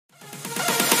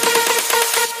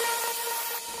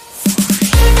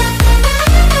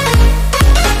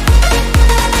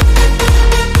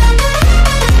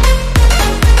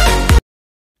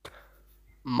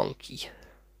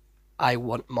I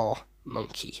want more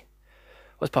monkey.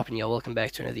 What's poppin', y'all? Welcome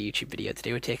back to another YouTube video.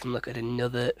 Today we're taking a look at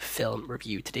another film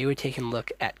review. Today we're taking a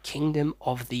look at Kingdom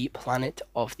of the Planet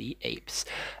of the Apes.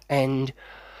 And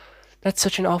that's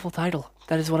such an awful title.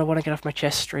 That is what I want to get off my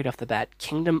chest straight off the bat.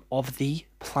 Kingdom of the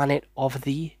Planet of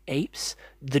the Apes.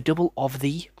 The double of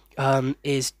the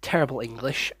is terrible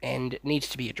English and needs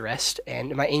to be addressed.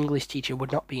 And my English teacher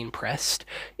would not be impressed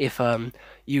if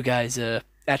you guys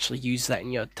actually use that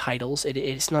in your titles.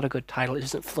 It's not a good title. It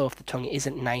doesn't flow off the tongue. It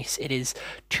isn't nice. It is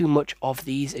too much of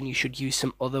these, and you should use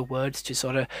some other words to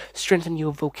sort of strengthen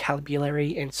your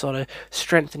vocabulary and sort of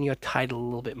strengthen your title a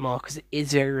little bit more, because it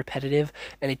is very repetitive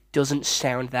and it doesn't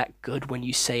sound that good when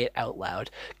you say it out loud.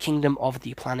 Kingdom of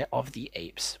the Planet of the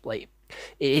Apes. Like,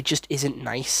 it just isn't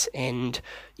nice, and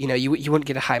you wouldn't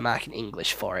get a high mark in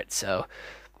English for it. So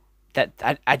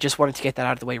that I just wanted to get that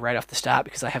out of the way right off the start,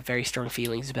 because I have very strong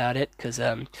feelings about it, because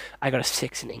I got a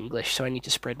 6 in English, so I need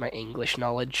to spread my English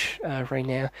knowledge right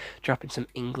now, dropping some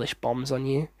English bombs on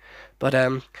you. But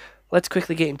let's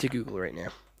quickly get into Google right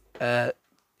now.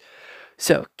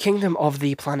 So, Kingdom of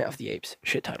the Planet of the Apes.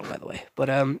 Shit title, by the way. But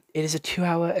it is a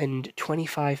 2-hour and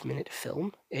 25-minute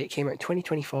film. It came out in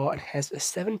 2024 and has a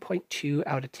 7.2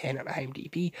 out of 10 on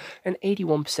IMDb and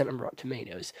 81% on Rotten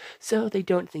Tomatoes. So they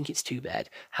don't think it's too bad.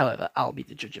 However, I'll be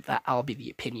the judge of that. I'll be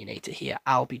the opinionator here.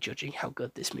 I'll be judging how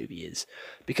good this movie is,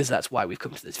 because that's why we've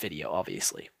come to this video,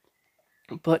 obviously.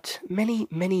 But many,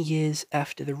 many years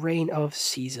after the reign of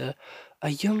Caesar, a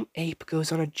young ape goes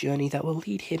on a journey that will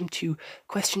lead him to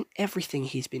question everything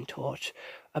he's been taught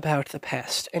about the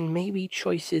past, and maybe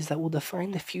choices that will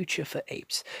define the future for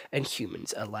apes and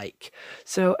humans alike.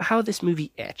 So how this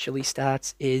movie actually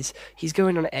starts is he's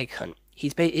going on an egg hunt.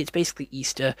 It's basically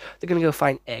Easter. They're going to go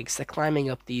find eggs. They're climbing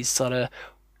up these sort of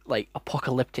like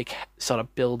apocalyptic sort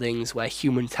of buildings where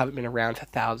humans haven't been around for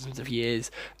thousands of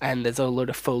years, and there's a load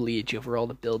of foliage over all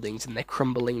the buildings and they're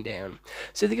crumbling down.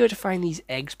 So they go to find these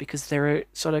eggs because they're a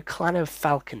sort of clan of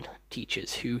falcon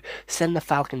teachers who send the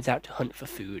falcons out to hunt for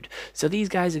food. So these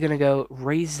guys are going to go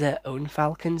raise their own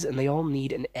falcons, and they all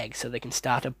need an egg so they can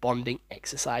start a bonding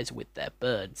exercise with their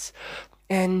birds.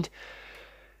 And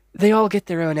they all get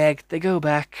their own egg. They go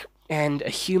back, and a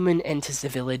human enters the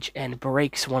village and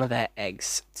breaks one of their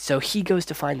eggs. So he goes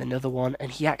to find another one, and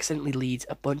he accidentally leads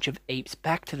a bunch of apes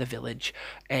back to the village,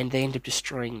 and they end up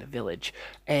destroying the village.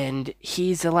 And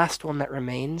he's the last one that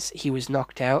remains. He was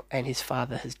knocked out, and his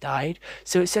father has died.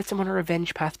 So it sets him on a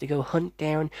revenge path to go hunt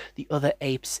down the other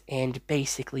apes and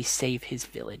basically save his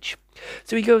village.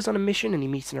 So he goes on a mission, and he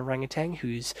meets an orangutan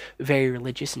who's very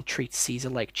religious and treats Caesar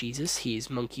like Jesus. He is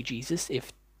Monkey Jesus.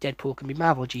 If Deadpool can be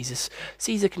Marvel Jesus,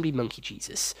 Caesar can be Monkey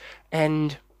Jesus.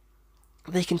 And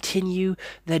they continue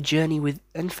their journey with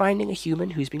and finding a human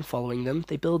who's been following them.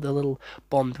 They build a little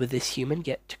bond with this human,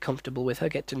 get comfortable with her,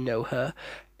 get to know her,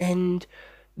 and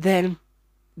then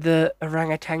the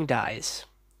orangutan dies.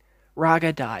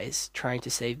 Raga dies trying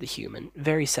to save the human.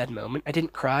 Very sad moment. I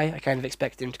didn't cry. I kind of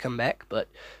expected him to come back, but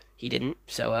he didn't,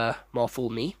 so more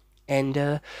fool me. And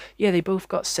yeah, they both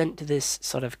got sent to this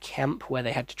sort of camp where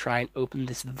they had to try and open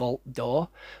this vault door,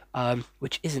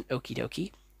 which isn't okie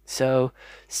dokie. So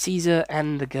Caesar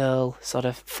and the girl sort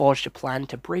of forged a plan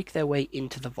to break their way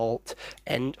into the vault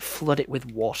and flood it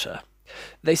with water.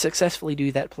 They successfully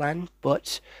do that plan,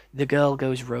 but the girl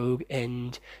goes rogue,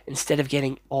 and instead of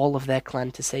getting all of their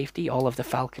clan to safety, all of the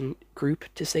Falcon group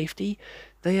to safety,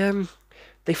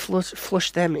 they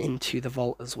flush them into the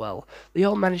vault as well. They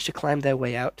all manage to climb their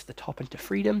way out to the top and to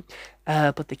freedom,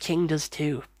 but the king does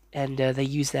too, and they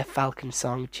use their falcon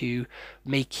song to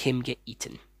make him get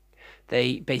eaten.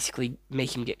 They basically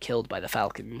make him get killed by the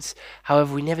falcons.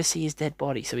 However, we never see his dead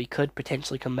body, so he could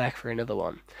potentially come back for another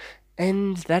one.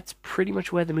 And that's pretty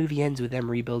much where the movie ends, with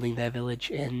them rebuilding their village,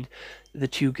 and the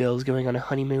two girls going on a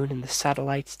honeymoon, and the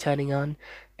satellites turning on,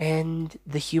 and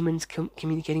the humans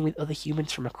communicating with other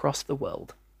humans from across the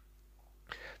world.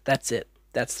 That's it.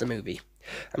 That's the movie.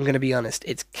 I'm going to be honest,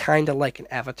 it's kind of like an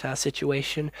Avatar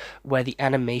situation, where the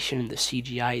animation and the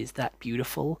CGI is that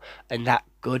beautiful, and that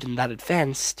good, and that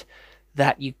advanced,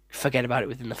 that you forget about it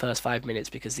within the first 5 minutes,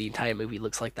 because the entire movie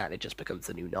looks like that, and it just becomes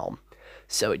the new norm.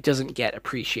 So it doesn't get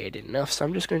appreciated enough. So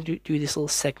I'm just going to do this little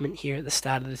segment here at the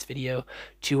start of this video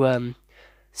to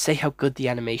say how good the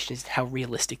animation is, how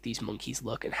realistic these monkeys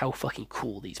look, and how fucking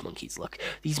cool these monkeys look.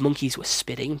 These monkeys were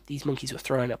spitting, these monkeys were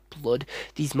throwing up blood,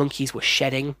 these monkeys were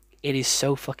shedding. It is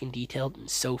so fucking detailed and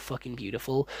so fucking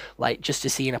beautiful. Like, just to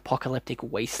see an apocalyptic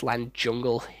wasteland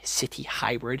jungle city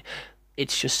hybrid,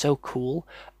 it's just so cool.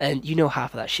 And you know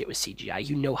half of that shit was CGI.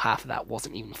 You know half of that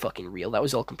wasn't even fucking real. That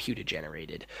was all computer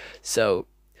generated. So,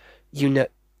 you know,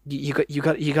 you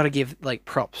got to give like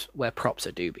props where props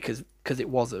are due, because because it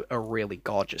was a really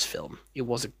gorgeous film. It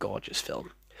was a gorgeous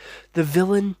film. The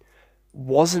villain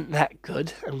wasn't that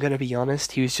good, I'm gonna be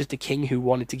honest. He was just a king who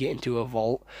wanted to get into a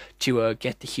vault to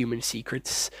get the human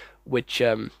secrets, which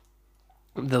the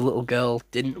little girl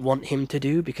didn't want him to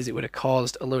do because it would have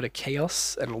caused a load of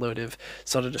chaos and a load of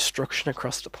sort of destruction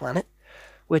across the planet,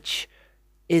 which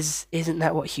isn't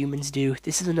that what humans do?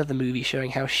 This is another movie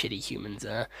showing how shitty humans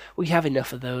are. We have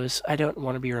enough of those. I don't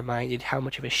want to be reminded how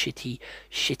much of a shitty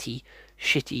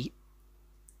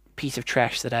piece of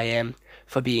trash that I am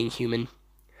for being human.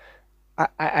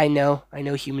 I know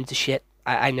humans are shit.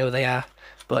 I know they are,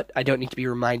 but I don't need to be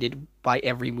reminded by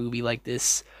every movie like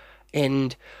this.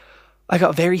 And I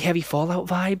got very heavy Fallout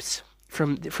vibes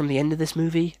from the end of this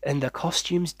movie, and the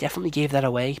costumes definitely gave that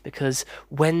away because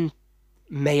when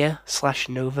Maya slash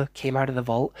Nova came out of the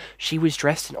vault, she was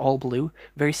dressed in all blue,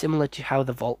 very similar to how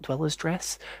the vault dwellers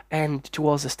dress. And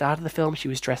towards the start of the film, she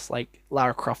was dressed like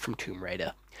Lara Croft from Tomb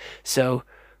Raider. So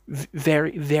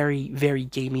very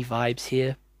gamey vibes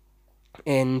here,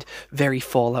 and very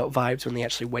Fallout vibes when they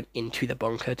actually went into the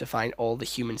bunker to find all the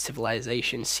human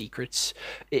civilization secrets.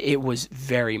 It was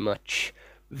very much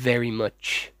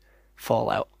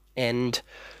Fallout, and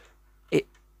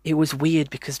it was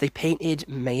weird because they painted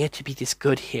Maya to be this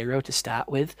good hero to start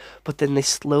with, but then they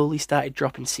slowly started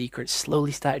dropping secrets,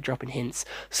 slowly started dropping hints,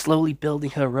 slowly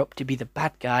building her up to be the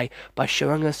bad guy by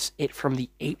showing us it from the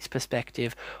apes'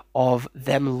 perspective of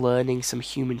them learning some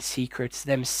human secrets,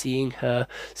 them seeing her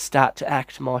start to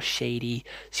act more shady.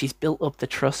 She's built up the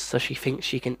trust so she thinks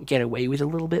she can get away with a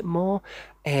little bit more,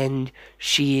 and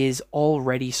she is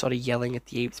already sort of yelling at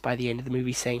the apes by the end of the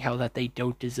movie, saying how that they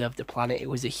don't deserve the planet. It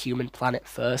was a human planet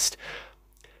first.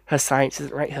 Her science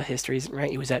isn't right, her history isn't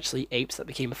right. It was actually apes that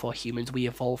became before humans. We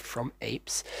evolved from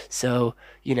apes. So,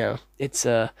 it's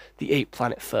the ape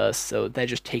planet first, so they're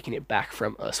just taking it back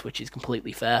from us, which is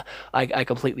completely fair. I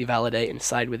completely validate and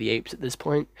side with the apes at this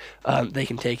point. They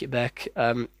can take it back.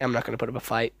 I'm not going to put up a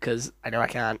fight because I know I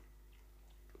can't.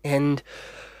 And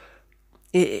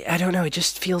I don't know, it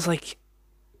just feels like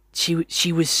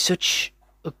she was such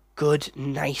a good,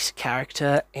 nice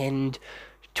character, and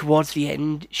towards the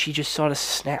end, she just sort of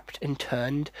snapped and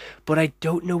turned. But I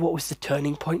don't know what was the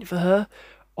turning point for her,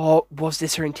 or was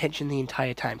this her intention the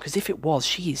entire time? Because if it was,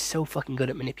 she is so fucking good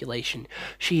at manipulation.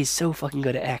 She is so fucking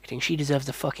good at acting. She deserves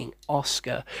a fucking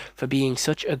Oscar for being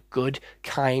such a good,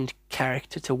 kind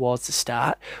character towards the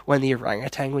start when the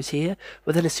orangutan was here.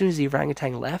 But then as soon as the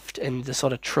orangutan left and the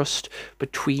sort of trust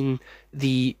between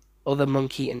the other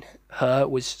monkey and her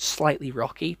was slightly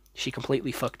rocky, she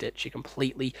completely fucked it. She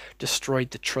completely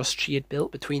destroyed the trust she had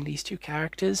built between these two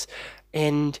characters.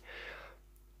 And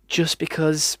just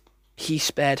because he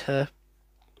spared her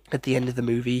at the end of the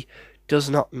movie does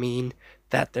not mean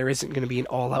that there isn't going to be an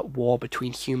all-out war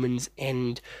between humans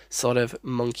and sort of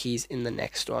monkeys in the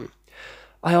next one.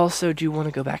 I also do want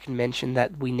to go back and mention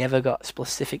that we never got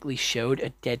specifically showed a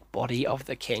dead body of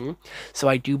the king, so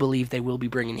I do believe they will be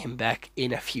bringing him back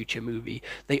in a future movie.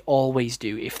 They always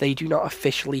do. If they do not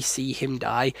officially see him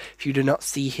die, if you do not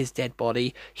see his dead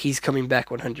body, he's coming back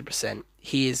 100%.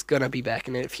 He is gonna be back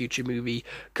in a future movie,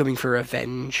 coming for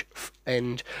revenge,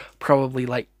 and probably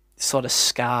like sort of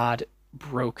scarred,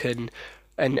 broken,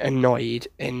 and annoyed,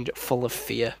 and full of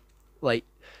fear. Like,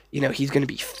 he's gonna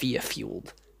be fear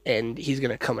fueled, and he's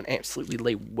going to come and absolutely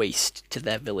lay waste to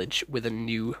their village with a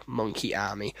new monkey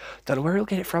army. Don't know where he'll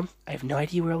get it from. I have no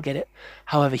idea where he'll get it.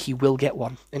 However, he will get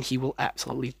one, and he will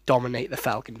absolutely dominate the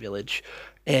Falcon Village.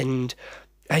 And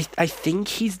I think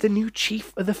he's the new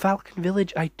chief of the Falcon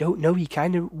Village. I don't know. He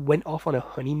kind of went off on a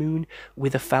honeymoon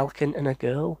with a falcon and a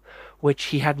girl, which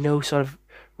he had no sort of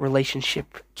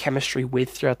relationship chemistry with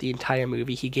throughout the entire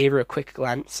movie. He gave her a quick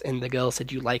glance, and the girl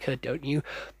said, "You like her, don't you?"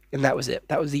 And that was it.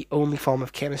 That was the only form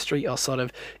of chemistry or sort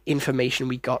of information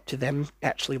we got to them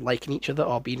actually liking each other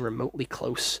or being remotely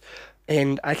close.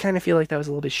 And I kind of feel like that was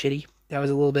a little bit shitty. That was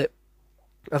a little bit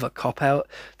of a cop-out.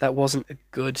 That wasn't a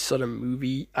good sort of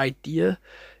movie idea.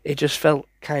 It just felt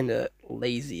kind of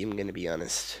lazy, I'm going to be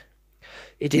honest.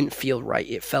 It didn't feel right.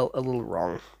 It felt a little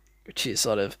wrong, which is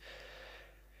sort of...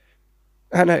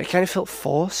 I don't know, it kind of felt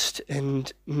forced,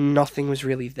 and nothing was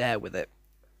really there with it.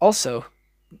 Also,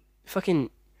 fucking...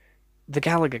 the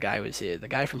Gallagher guy was here. The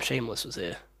guy from Shameless was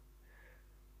here.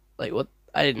 Like, what?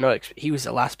 I didn't know. He was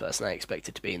the last person I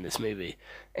expected to be in this movie.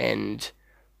 And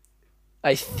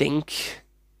I think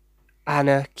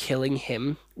Anna killing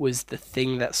him was the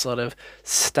thing that sort of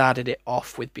started it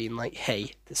off with being like,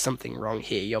 hey, there's something wrong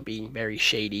here. You're being very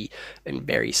shady and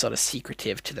very sort of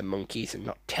secretive to the monkeys and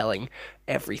not telling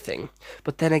everything.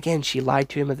 But then again, she lied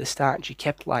to him at the start and she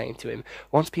kept lying to him.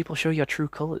 Once people show your true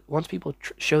color, once people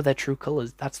show their true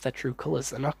colors, that's their true colors.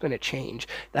 They're not going to change.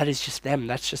 That is just them.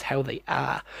 That's just how they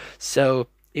are. So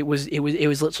it was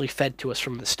literally fed to us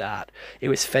from the start. It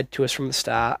was fed to us from the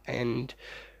start, and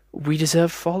we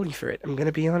deserve falling for it. I'm going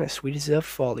to be honest. We deserve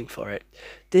falling for it.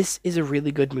 This is a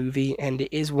really good movie, and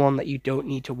it is one that you don't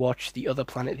need to watch The Other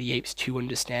Planet of the Apes to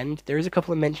understand. There is a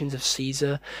couple of mentions of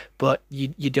Caesar, but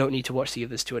you don't need to watch the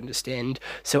others to understand.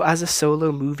 So, as a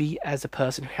solo movie, as a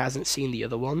person who hasn't seen the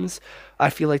other ones, I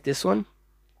feel like this one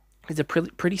is a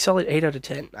pretty solid 8 out of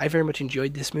 10. I very much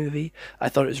enjoyed this movie. I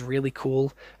thought it was really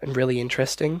cool and really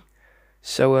interesting.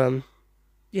 So,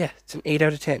 yeah, it's an 8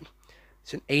 out of 10.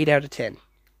 It's an 8 out of 10.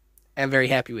 I'm very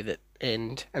happy with it,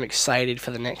 and I'm excited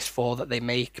for the next four that they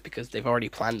make because they've already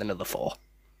planned another four.